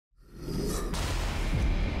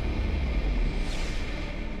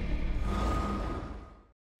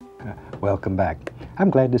Welcome back.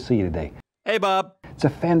 I'm glad to see you today. Hey, Bob. It's a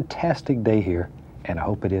fantastic day here, and I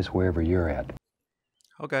hope it is wherever you're at.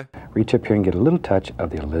 Okay. Reach up here and get a little touch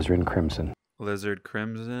of the alizarin crimson. Lizard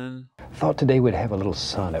crimson. Thought today we'd have a little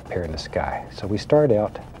sun up here in the sky, so we start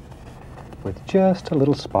out with just a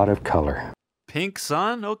little spot of color. Pink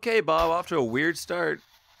sun? Okay, Bob, off to a weird start.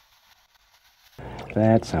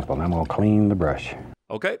 That's simple. Now I'm going to clean the brush.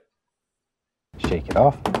 Okay. Shake it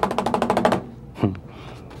off.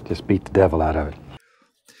 Just beat the devil out of it.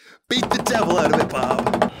 Beat the devil out of it,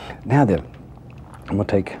 Bob. Now then, I'm going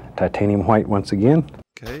to take titanium white once again.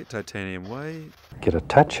 Okay, titanium white. Get a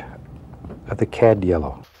touch of the cad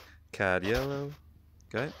yellow. Cad yellow.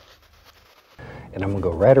 Okay. And I'm going to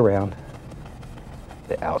go right around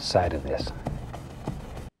the outside of this.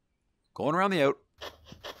 Going around the out.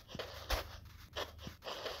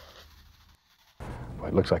 Boy,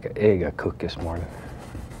 it looks like an egg I cooked this morning.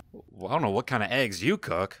 Well, I don't know what kind of eggs you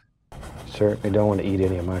cook. Certainly don't want to eat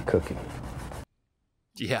any of my cooking.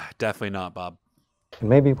 Yeah, definitely not, Bob. And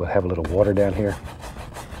maybe we'll have a little water down here,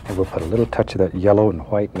 and we'll put a little touch of that yellow and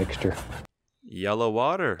white mixture. Yellow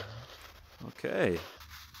water. Okay.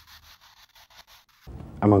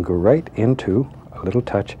 I'm going to go right into a little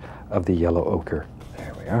touch of the yellow ochre.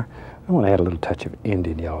 There we are. I want to add a little touch of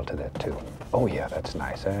Indian yellow to that too. Oh yeah, that's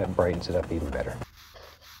nice. That brightens it up even better.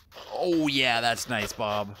 Oh, yeah, that's nice,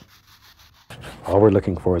 Bob. All we're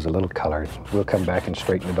looking for is a little color. We'll come back and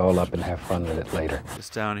straighten it all up and have fun with it later.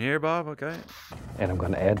 Just down here, Bob, okay. And I'm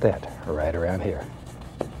going to add that right around here.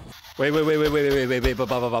 Wait,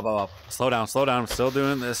 Bob. Slow down. I'm still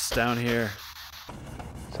doing this down here.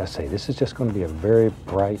 As I say, this is just going to be a very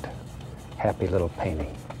bright, happy little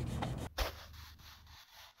painting.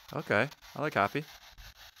 Okay, I like happy.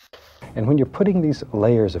 And when you're putting these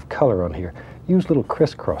layers of color on here, use little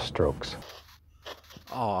crisscross strokes.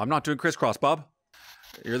 Oh, I'm not doing crisscross, Bob.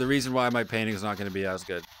 You're the reason why my painting is not going to be as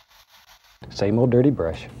good. Same old dirty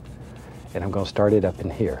brush. And I'm going to start it up in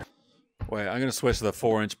here. Wait, I'm going to switch to the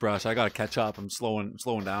 4-inch brush. I got to catch up. I'm slowing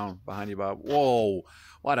down behind you, Bob. Whoa,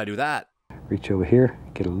 why'd I do that? Reach over here,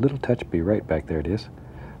 get a little touch, be right back, there it is.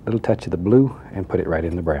 Little touch of the blue and put it right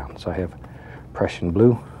in the brown. So I have Prussian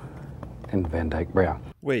blue and Van Dyke brown.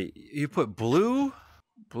 Wait, you put blue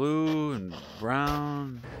and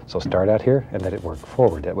brown? So start out here and let it work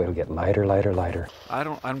forward. That way it'll get lighter, lighter, lighter.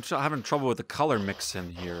 I'm having trouble with the color mix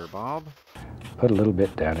in here, Bob. Put a little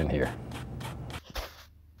bit down in here.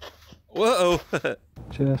 Whoa!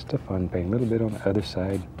 Just a fun paint, a little bit on the other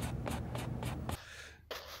side.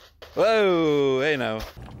 Whoa, hey now.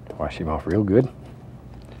 Wash him off real good.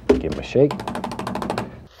 Give him a shake.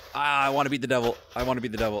 I want to beat the devil.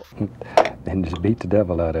 Then just beat the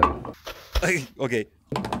devil out of him. Okay.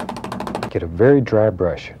 Get a very dry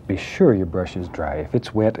brush. Be sure your brush is dry. If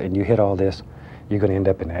it's wet and you hit all this, you're going to end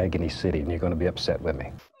up in Agony City and you're going to be upset with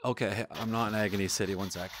me. Okay, I'm not in Agony City. One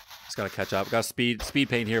sec. Just got to catch up. Got speed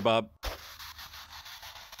paint here, Bob.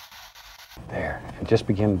 There. And just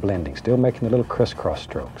begin blending. Still making the little crisscross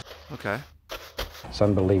strokes. Okay. It's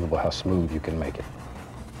unbelievable how smooth you can make it.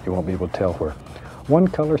 You won't be able to tell where one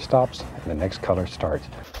color stops and the next color starts.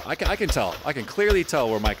 I can tell. I can clearly tell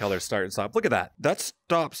where my colors start and stop. Look at that. That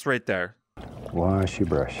stops right there. Wash your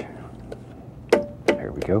brush.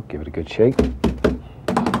 There we go. Give it a good shake.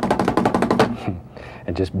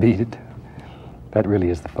 And just beat it. That really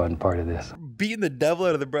is the fun part of this. Beating the devil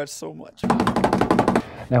out of the brush so much.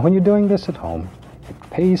 Now when you're doing this at home, it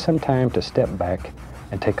pays some time to step back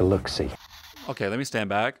and take a look-see. Okay, let me stand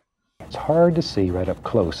back. It's hard to see right up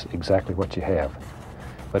close exactly what you have.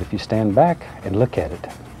 But if you stand back and look at it,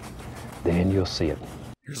 then you'll see it.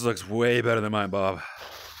 Yours looks way better than mine, Bob.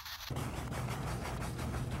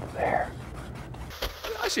 There.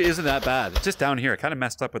 Actually, isn't that bad. It's just down here. I kind of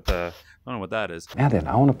messed up with the... I don't know what that is. Now then,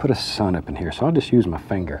 I want to put a sun up in here, so I'll just use my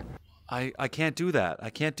finger. I can't do that. I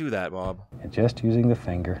can't do that, Bob. And just using the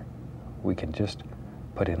finger, we can just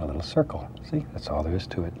put in a little circle. See, that's all there is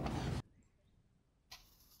to it.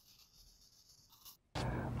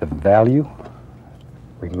 The value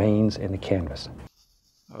remains in the canvas.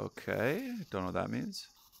 Okay, don't know what that means.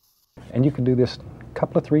 And you can do this a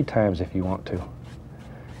couple of 3 times if you want to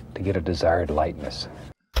get a desired lightness.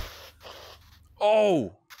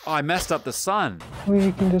 Oh, I messed up the sun.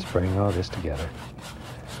 We can just bring all this together.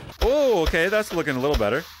 Oh, okay, that's looking a little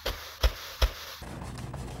better.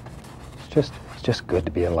 It's just good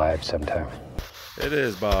to be alive sometime. It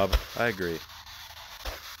is, Bob. I agree.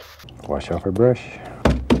 Wash off our brush.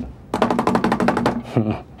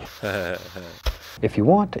 If you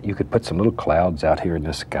want, you could put some little clouds out here in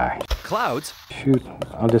the sky. Clouds? Shoot,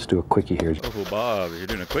 I'll just do a quickie here. Oh, Bob, you're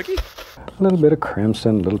doing a quickie? A little bit of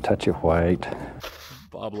crimson, a little touch of white.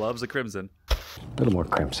 Bob loves the crimson. A little more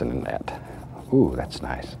crimson than that. Ooh, that's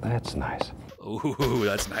nice. That's nice. Ooh,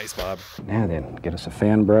 that's nice, Bob. Now then, get us a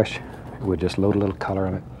fan brush. We'll just load a little color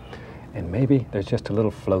on it. And maybe there's just a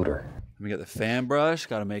little floater. Let me get the fan brush.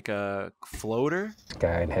 Got to make a floater. This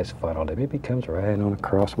guy has fun all day. Maybe he comes right on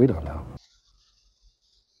across. We don't know.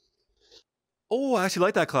 Oh, I actually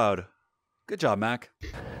like that cloud. Good job, Mac.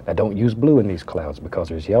 Now don't use blue in these clouds because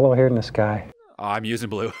there's yellow here in the sky. Oh, I'm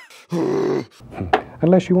using blue.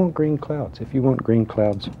 Unless you want green clouds. If you want green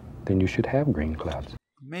clouds, then you should have green clouds.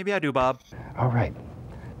 Maybe I do, Bob. All right.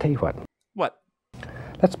 Tell you what. What?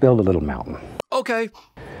 Let's build a little mountain. Okay.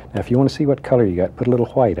 Now, if you want to see what color you got, put a little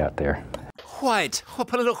white out there. White. I'll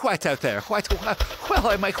put a little white out there. White. Well,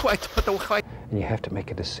 I might white put the white. And you have to make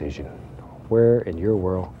a decision. Where in your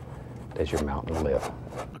world does your mountain live?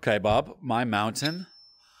 Okay, Bob. My mountain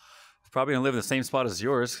is probably going to live in the same spot as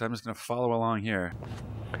yours, because I'm just going to follow along here.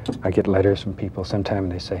 I get letters from people sometime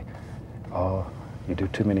and they say, oh, you do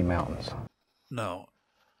too many mountains. No.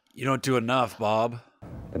 You don't do enough, Bob.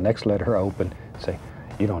 The next letter I open, say,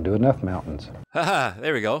 you don't do enough mountains. Haha,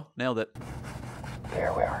 there we go. Nailed it.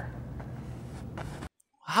 There we are.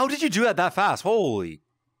 How did you do that fast? Holy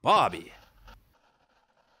Bobby.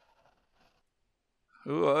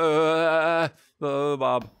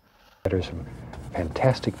 Bob. There's some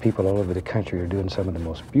fantastic people all over the country who are doing some of the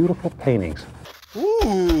most beautiful paintings.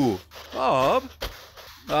 Ooh, Bob.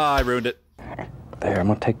 Ah, I ruined it. There, I'm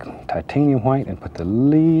going to take titanium white and put the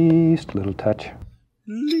least little touch.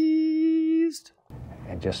 Least.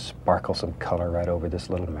 And just sparkle some color right over this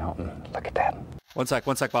little mountain. Look at that. One sec,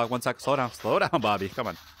 Bob. 1 sec. Slow down, Bobby. Come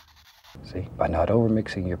on. See, by not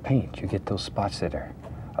overmixing your paint, you get those spots that are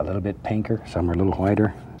a little bit pinker, some are a little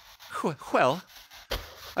whiter. Well,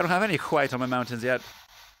 I don't have any white on my mountains yet.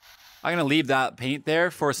 I'm going to leave that paint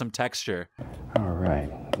there for some texture. All right.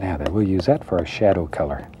 Now then, we'll use that for our shadow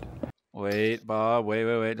color. Wait, Bob.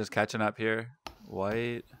 Wait. Just catching up here.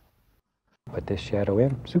 White. Put this shadow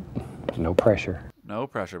in. Zoop. No pressure. No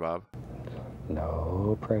pressure, Bob.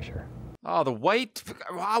 No pressure. Oh, the white.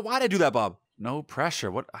 Why'd I do that, Bob? No pressure.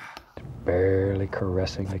 What? Barely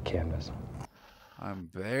caressing the canvas. I'm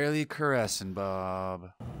barely caressing,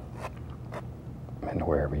 Bob. And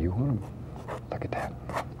wherever you want them. Look at that.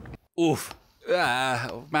 Oof.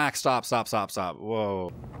 Max, stop.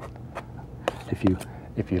 Whoa.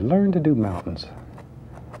 If you learn to do mountains,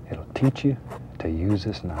 it'll teach you to use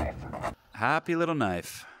this knife. Happy little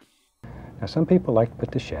knife. Now, some people like to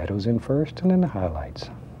put the shadows in first and then the highlights.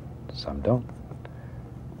 Some don't.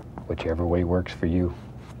 Whichever way works for you,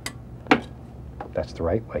 that's the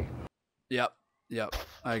right way. Yep.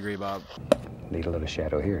 I agree, Bob. Need a little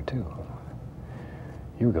shadow here, too.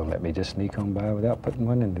 You were going to let me just sneak on by without putting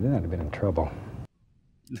one in, then I'd have been in trouble.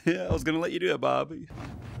 Yeah, I was going to let you do it, Bob.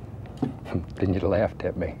 Then you laughed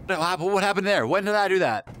at me. What happened there? When did I do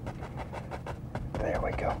that? There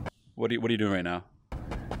we go. What are you doing right now?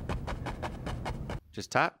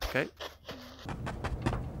 Just tap, okay.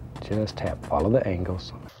 Just tap. Follow the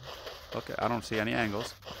angles. Okay, I don't see any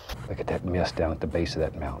angles. Look at that mist down at the base of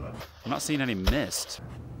that mountain. I'm not seeing any mist.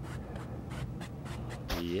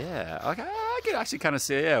 Yeah, okay, I can actually kind of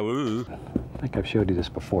see it. Yeah, ooh. I think I've showed you this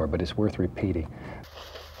before, but it's worth repeating.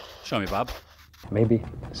 Show me, Bob. Maybe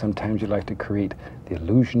sometimes you like to create the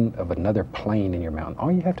illusion of another plane in your mountain.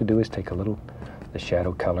 All you have to do is take a little, the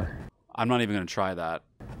shadow color. I'm not even going to try that.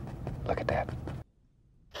 Look at that.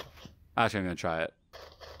 Actually, I'm going to try it.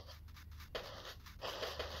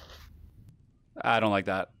 I don't like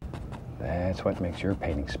that. That's what makes your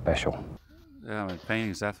painting special. Yeah, my painting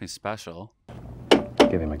is definitely special.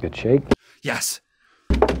 Give him a good shake. Yes.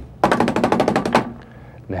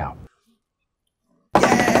 Now.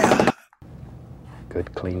 Yeah.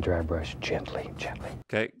 Good clean dry brush. Gently.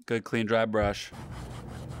 Okay, good clean dry brush.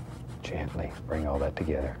 Gently. Bring all that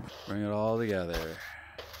together. Bring it all together.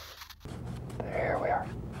 There we are.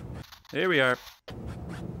 Here we are.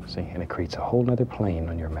 See, and it creates a whole nother plane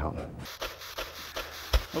on your mountain.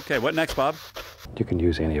 Okay, what next, Bob? You can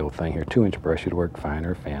use any old thing here. 2-inch brush would work fine,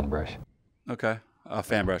 or a fan brush. Okay, a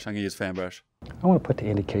fan brush. I'm going to use fan brush. I want to put the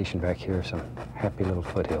indication back here of some happy little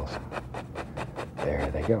foothills. There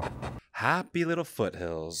they go. Happy little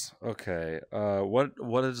foothills. Okay,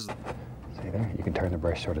 what is... See there? You can turn the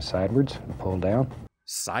brush sort of sidewards and pull down.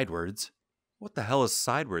 Sidewards? What the hell is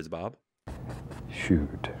sidewards, Bob?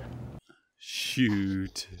 Shoot.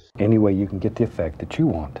 Any way you can get the effect that you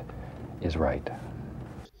want is right.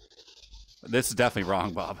 This is definitely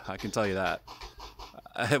wrong, Bob. I can tell you that.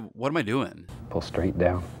 What am I doing? Pull straight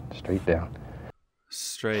down, straight down.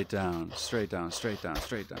 Straight down.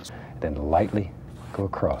 Then lightly go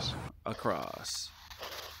across. Across.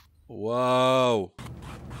 Whoa.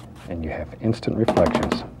 and you have instant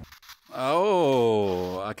reflections.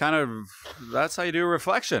 Oh, that's how you do a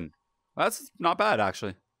reflection. That's not bad,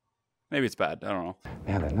 actually. Maybe it's bad. I don't know.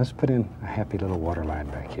 Now then, let's put in a happy little water line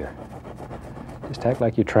back here. Just act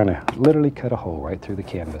like you're trying to literally cut a hole right through the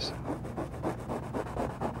canvas.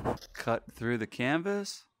 Cut through the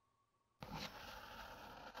canvas?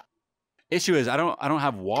 Issue is, I don't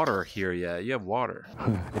have water here yet. You have water.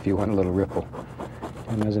 If you want a little ripple.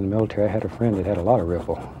 When I was in the military, I had a friend that had a lot of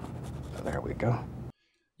ripple. So there we go.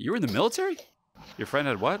 You were in the military? Your friend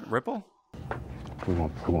had what? Ripple? We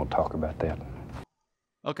won't talk about that.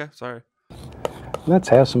 Okay, sorry. Let's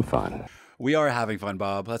have some fun. We are having fun,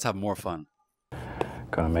 Bob. Let's have more fun.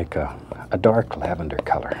 Gonna make a dark lavender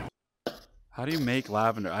color. How do you make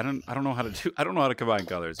lavender? I don't know how to combine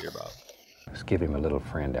colors here, Bob. Let's give him a little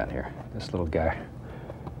friend down here. This little guy.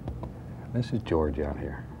 This is George out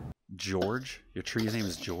here. George? Your tree's name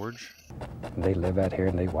is George? They live out here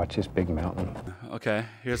and they watch this big mountain. Okay,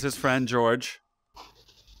 here's his friend George.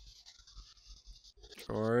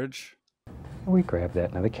 George. We grab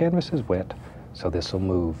that. Now the canvas is wet, so this will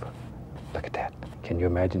move. Look at that. Can you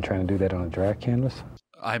imagine trying to do that on a dry canvas?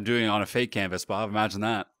 I'm doing it on a fake canvas, Bob. Imagine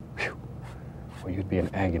that. Whew. Well, you'd be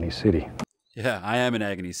in Agony City. Yeah, I am in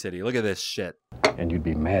Agony City. Look at this shit. And you'd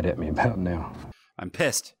be mad at me about now. I'm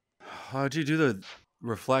pissed. How'd you do the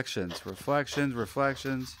reflections?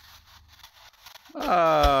 Reflections.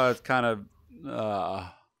 It's kind of...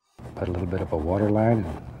 Put a little bit of a water line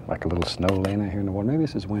and like a little snow laying out here in the water. Maybe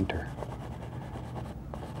this is winter.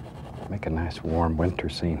 Make a nice warm winter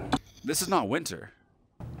scene. This is not winter.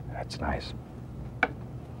 That's nice.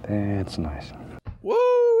 That's nice.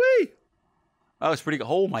 Woo-wee! That was pretty good.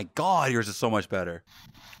 Oh my God, yours is so much better.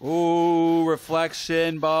 Ooh,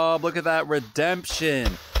 reflection, Bob. Look at that redemption.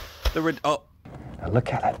 Oh. Now look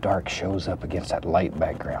how that dark shows up against that light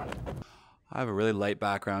background. I have a really light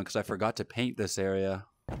background because I forgot to paint this area.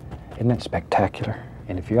 Isn't that spectacular?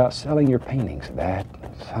 And if you're out selling your paintings, that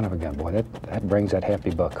son of a gun, boy, that brings that happy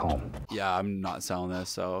buck home. Yeah, I'm not selling this,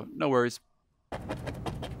 so no worries.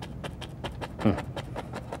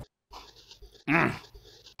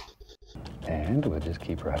 And we'll just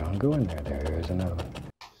keep right on going there. There's another one.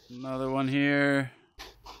 Another one here.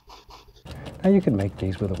 Now you can make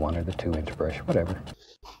these with a 1 or the 2 inch brush, whatever.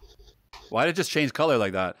 Why did it just change color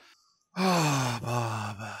like that? Oh,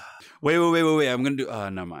 Bob. Wait. I'm going to do...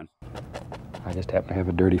 never mind. I just happen to have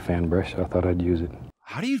a dirty fan brush, so I thought I'd use it.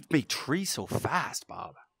 How do you make trees so fast,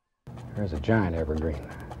 Bob? There's a giant evergreen.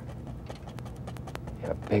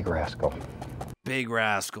 Yeah, big rascal. Big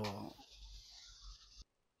rascal.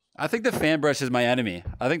 I think the fan brush is my enemy.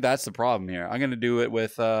 I think that's the problem here. I'm going to do it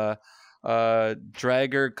with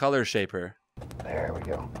Dragger Color Shaper. There we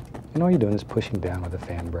go. And all you're doing is pushing down with a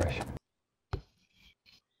fan brush.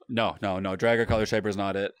 No. Dragger Color Shaper is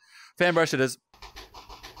not it. Fan brush it is.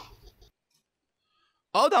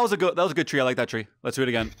 Oh, that was a good tree. I like that tree. Let's do it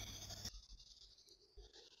again.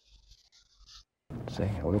 See,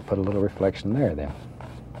 we'll put a little reflection there then.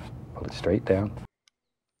 Pull it straight down.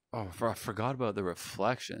 Oh, I forgot about the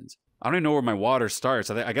reflections. I don't even know where my water starts.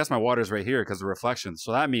 I guess my water's right here because of the reflections.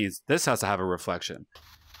 So that means this has to have a reflection.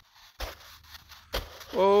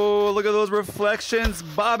 Oh, look at those reflections,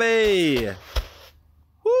 Bobby!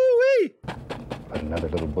 Woo-wee! But another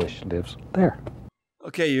little bush lives there.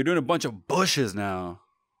 Okay, you're doing a bunch of bushes now.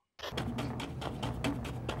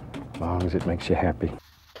 As long as it makes you happy.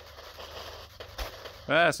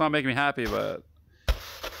 It's not making me happy, but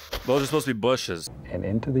those are supposed to be bushes. And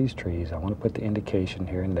into these trees, I want to put the indication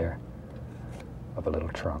here and there of a little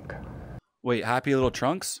trunk. Wait, happy little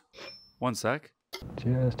trunks? One sec.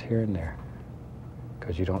 Just here and there.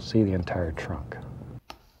 Because you don't see the entire trunk.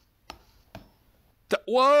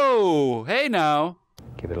 Whoa! Hey now!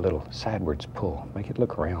 Give it a little sidewards pull. Make it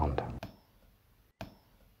look round.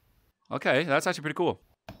 Okay, that's actually pretty cool.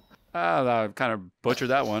 I kind of butchered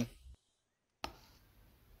that one.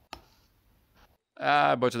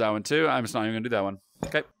 I butchered that one too. I'm just not even going to do that one.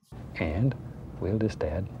 Okay. And we'll just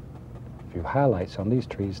add a few highlights on these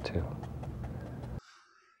trees too.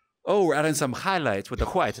 Oh, we're adding some highlights with the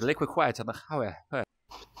white, liquid white on the highway.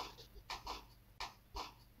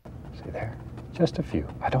 See there? Just a few.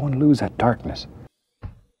 I don't want to lose that darkness.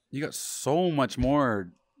 You got so much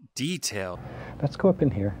more detail. Let's go up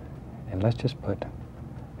in here and let's just put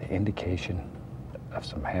the indication of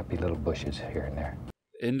some happy little bushes here and there.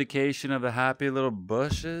 Indication of the happy little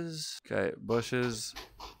bushes. Okay, bushes.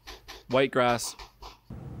 White grass.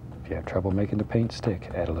 If you have trouble making the paint stick,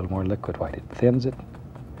 add a little more liquid white. It thins it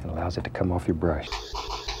and allows it to come off your brush.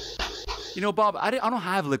 You know, Bob, I don't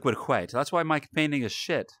have liquid white. That's why my painting is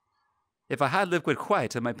shit. If I had liquid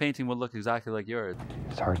white, then my painting would look exactly like yours.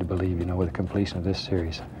 It's hard to believe, you know, with the completion of this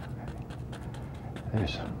series.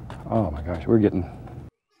 Oh my gosh, we're getting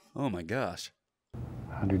Oh my gosh.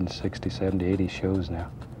 160, 70, 80 shows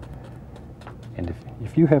now. And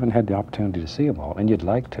if you haven't had the opportunity to see them all, and you'd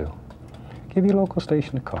like to, give your local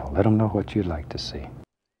station a call. Let them know what you'd like to see.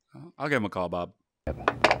 I'll give him a call, Bob.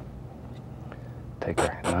 Take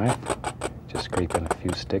our knife, just scrape in a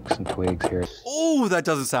few sticks and twigs here. Oh, that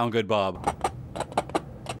doesn't sound good, Bob.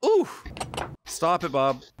 Ooh. Stop it,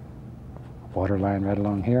 Bob. Water line right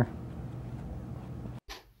along here.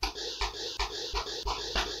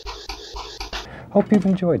 Hope you've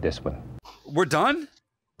enjoyed this one. We're done?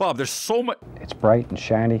 Bob, there's so much. It's bright and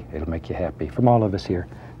shiny. It'll make you happy. From all of us here,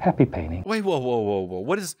 happy painting. Wait, whoa, whoa, whoa, whoa.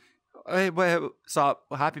 What is. Wait, stop.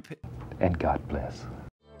 Happy. And God bless.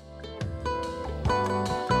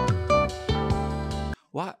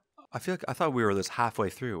 What? I feel like I thought we were this halfway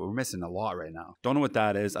through. We're missing a lot right now. Don't know what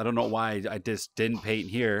that is. I don't know why I just didn't paint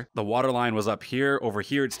here. The water line was up here. Over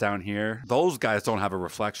here, it's down here. Those guys don't have a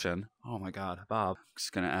reflection. Oh my God, Bob.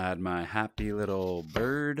 Just gonna add my happy little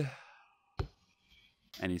bird.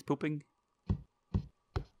 And he's pooping.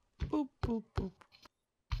 Boop, boop, boop.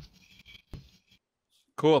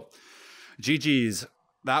 Cool. GG's.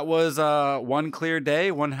 That was one clear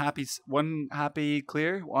day, one happy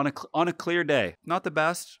clear on a clear day. Not the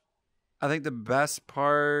best. I think the best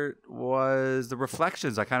part was the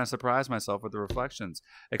reflections. I kind of surprised myself with the reflections,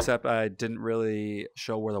 except I didn't really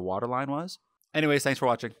show where the water line was. Anyways, thanks for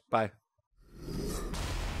watching. Bye.